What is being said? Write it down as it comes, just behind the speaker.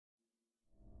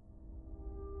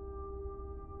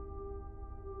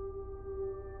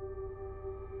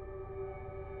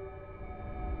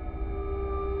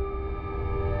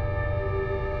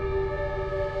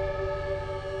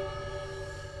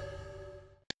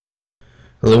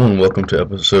Hello and welcome to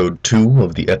episode 2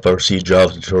 of the FRC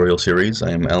Java tutorial series.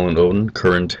 I am Alan Oden,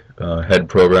 current head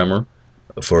programmer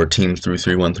for Team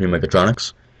 3313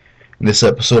 Mechatronics. In this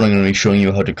episode I'm going to be showing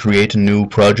you how to create a new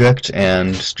project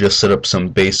and just set up some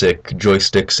basic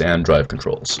joysticks and drive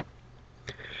controls.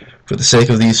 For the sake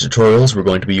of these tutorials we're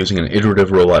going to be using an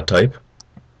iterative robot type.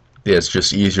 It's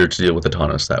just easier to deal with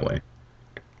autonomous that way.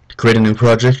 To create a new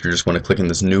project you just want to click in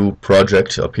this new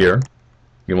project up here.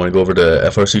 You want to go over to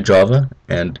FRC Java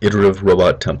and iterative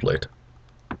robot template.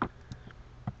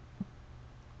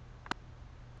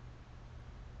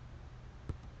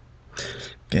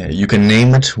 Okay, you can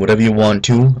name it whatever you want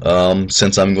to.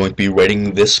 Since I'm going to be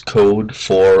writing this code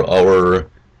for our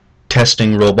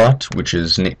testing robot, which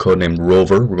is codenamed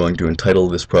Rover, we're going to entitle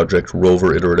this project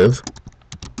Rover Iterative.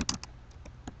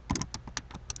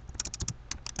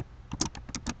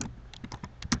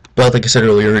 But like I said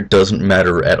earlier, it doesn't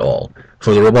matter at all.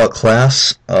 For the robot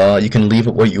class, you can leave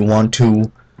it what you want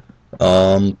to.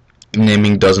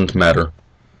 Naming doesn't matter.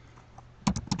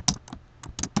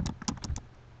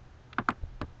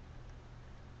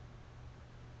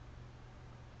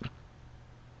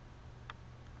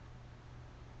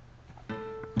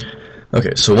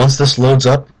 Okay, so once this loads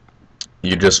up,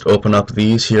 you just open up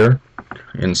these here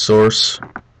in source.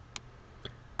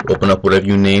 Open up whatever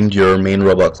you named your main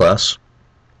robot class.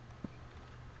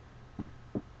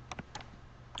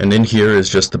 And in here is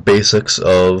just the basics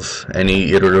of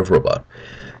any iterative robot.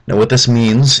 Now what this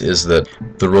means is that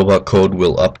the robot code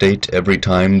will update every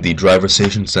time the driver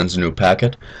station sends a new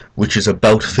packet, which is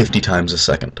about 50 times a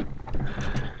second.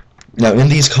 Now in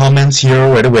these comments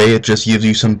here right away it just gives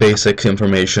you some basic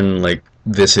information, like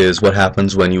this is what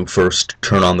happens when you first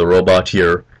turn on the robot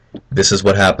here. This is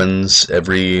what happens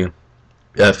every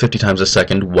 50 times a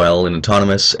second while in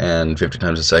autonomous and 50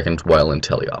 times a second while in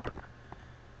teleop.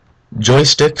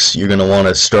 Joysticks, you're going to want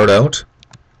to start out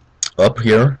up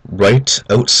here, right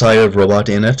outside of robot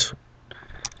init.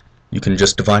 You can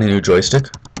just define a new joystick.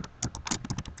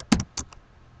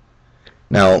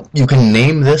 Now, you can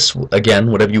name this,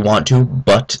 again, whatever you want to,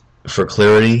 but for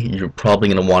clarity, you're probably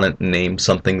going to want to name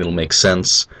something that'll make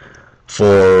sense.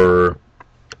 For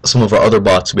some of our other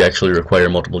bots, we actually require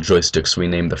multiple joysticks. We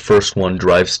name the first one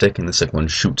drive stick and the second one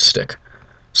shoot stick.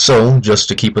 So, just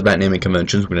to keep with that naming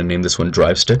conventions, we're going to name this one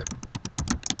drive stick.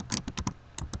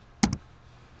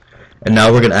 And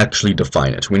now we're going to actually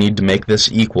define it. We need to make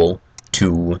this equal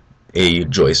to a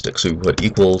joystick. So we put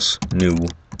equals new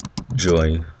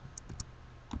joystick.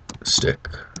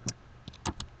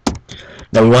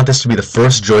 Now we want this to be the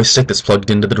first joystick that's plugged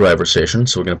into the driver station,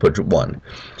 so we're going to put 1.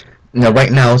 Now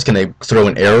right now it's going to throw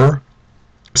an error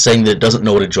saying that it doesn't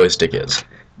know what a joystick is.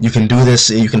 You can do this,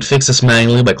 you can fix this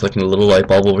manually by clicking the little light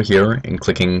bulb over here and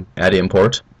clicking Add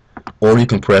Import, or you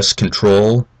can press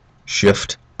Control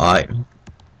Shift I,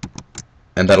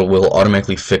 and that will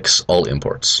automatically fix all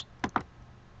imports.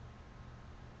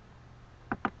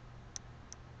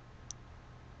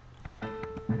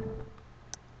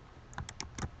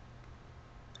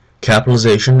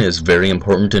 Capitalization is very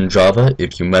important in Java.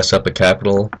 If you mess up a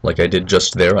capital, like I did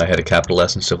just there, I had a capital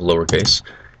S instead of lowercase,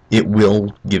 it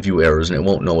will give you errors and it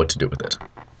won't know what to do with it.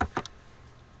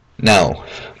 Now,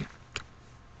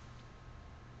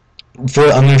 I'm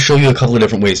going to show you a couple of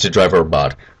different ways to drive our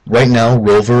bot. Right now,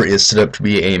 Rover is set up to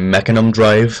be a mechanism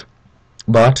drive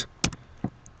bot.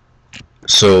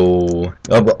 So,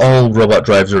 all robot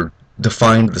drives are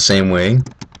defined the same way.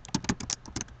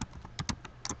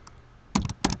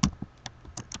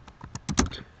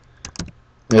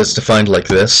 It's defined like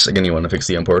this. Again, you want to fix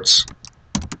the imports.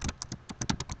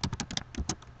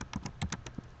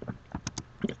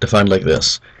 Defined like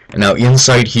this. And now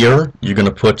inside here, you're going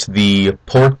to put the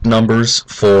port numbers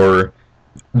for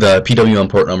the PWM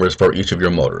port numbers for each of your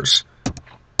motors.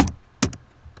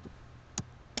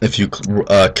 If you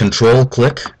control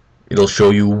click, it'll show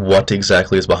you what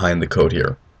exactly is behind the code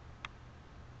here.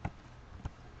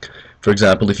 For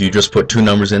example, if you just put 2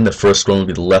 numbers in, the first one will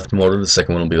be the left motor, the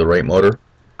second one will be the right motor.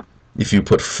 If you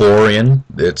put 4 in,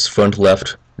 it's front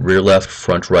left,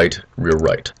 front right, rear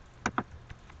right.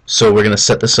 So we're going to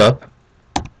set this up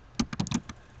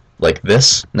like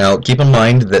this. Now keep in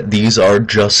mind that these are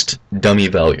just dummy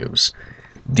values.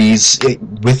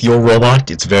 With your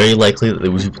robot, it's very likely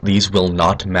that these will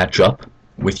not match up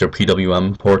with your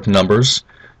PWM port numbers,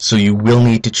 so you will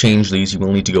need to change these. You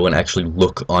will need to go and actually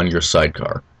look on your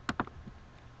sidecar.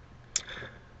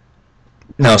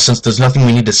 Now, since there's nothing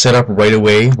we need to set up right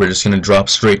away, we're just going to drop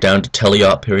straight down to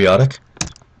teleop periodic,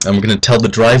 and we're going to tell the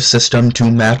drive system to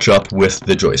match up with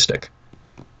the joystick.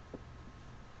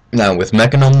 Now with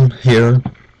mechanism here,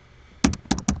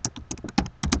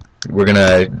 we're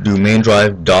gonna do main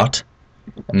drive dot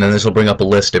and then this will bring up a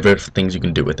list of different things you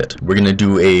can do with it. We're going to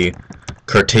do a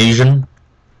Cartesian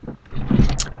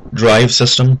drive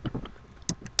system,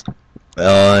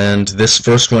 and this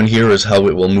first one here is how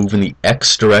it will move in the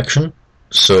X direction.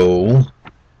 So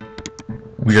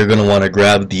we are going to want to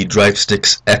grab the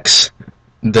joystick's X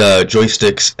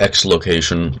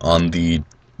location on the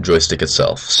joystick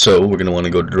itself. So we're going to want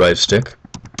to go to drive stick,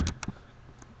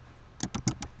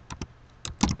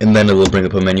 and then it will bring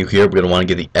up a menu here. We're going to want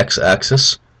to get the X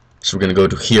axis, so we're going to go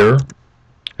to here,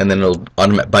 and then it'll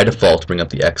by default bring up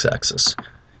the X axis.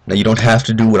 Now you don't have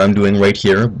to do what I'm doing right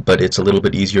here, but it's a little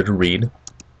bit easier to read,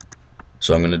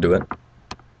 so I'm going to do it.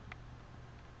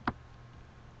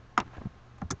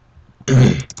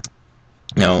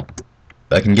 Now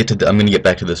I'm going to get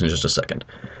back to this in just a second.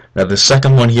 Now the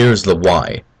second one here is the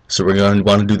Y, so we're going to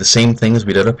want to do the same thing as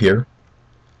we did up here.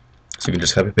 So you can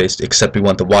just copy paste, except we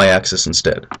want the Y axis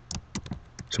instead.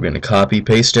 So we're going to copy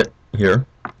paste it here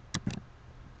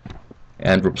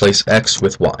and replace X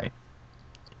with Y.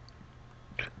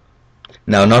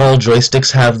 Now not all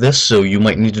joysticks have this, so you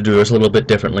might need to do this a little bit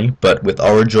differently, but with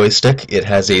our joystick it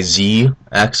has a Z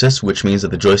axis, which means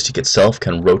that the joystick itself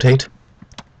can rotate.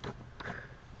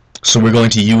 So we're going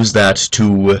to use that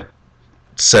to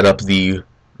set up the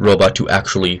robot to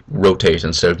actually rotate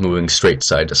instead of moving straight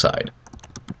side to side.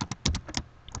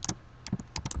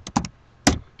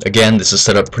 Again, this is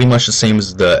set up pretty much the same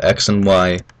as the X and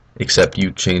Y, except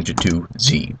you change it to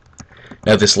Z.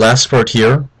 Now this last part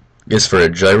here is for a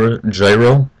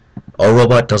gyro. Our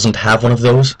robot doesn't have one of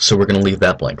those, so we're going to leave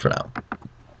that blank for now.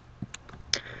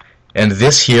 And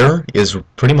this here is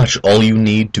pretty much all you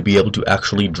need to be able to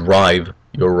actually drive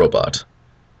your robot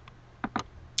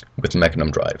with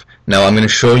Mechanim Drive. Now I'm going to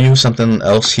show you something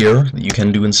else here that you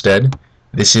can do instead.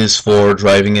 This is for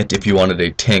driving it if you wanted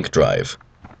a tank drive.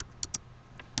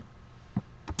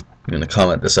 I'm going to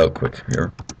comment this out quick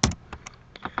here.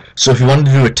 So if you wanted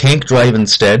to do a tank drive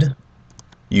instead,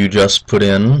 you just put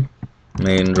in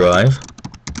main drive,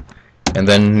 and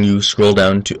then you scroll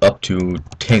down to up to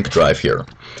tank drive here.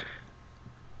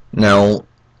 Now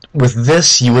with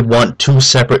this you would want two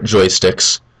separate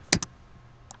joysticks.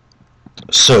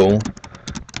 So we're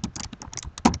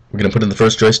going to put in the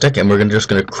first joystick, and we're just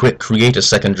going to create a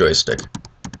second joystick.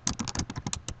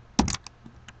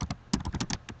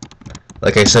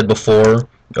 Like I said before,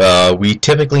 we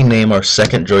typically name our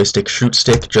second joystick shoot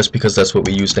stick just because that's what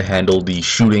we use to handle the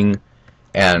shooting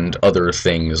and other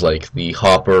things like the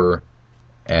hopper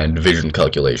and vision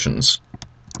calculations,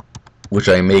 which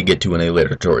I may get to in a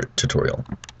later tutorial.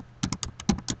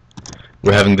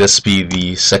 We're having this be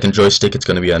the second joystick. It's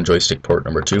going to be on joystick port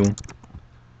number 2.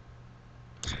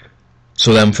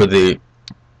 So then for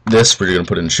this, we're going to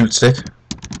put in shoot stick.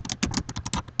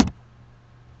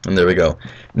 And there we go.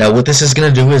 Now what this is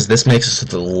going to do is this makes it so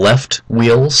the left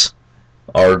wheels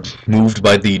are moved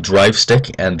by the drive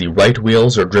stick and the right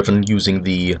wheels are driven using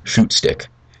the shoot stick.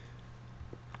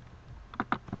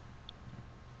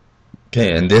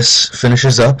 Okay, and this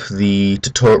finishes up the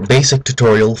basic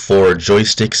tutorial for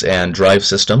joysticks and drive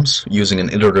systems using an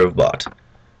iterative bot.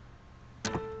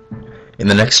 In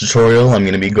the next tutorial, I'm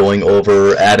going to be going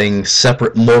over adding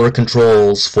separate motor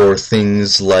controls for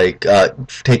things like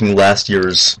taking last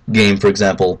year's game, for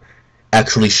example,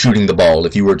 actually shooting the ball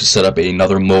if you were to set up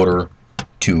another motor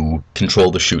to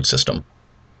control the shoot system.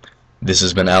 This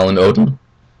has been Alan Oden,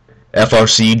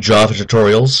 FRC Java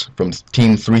Tutorials from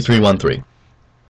Team 3313.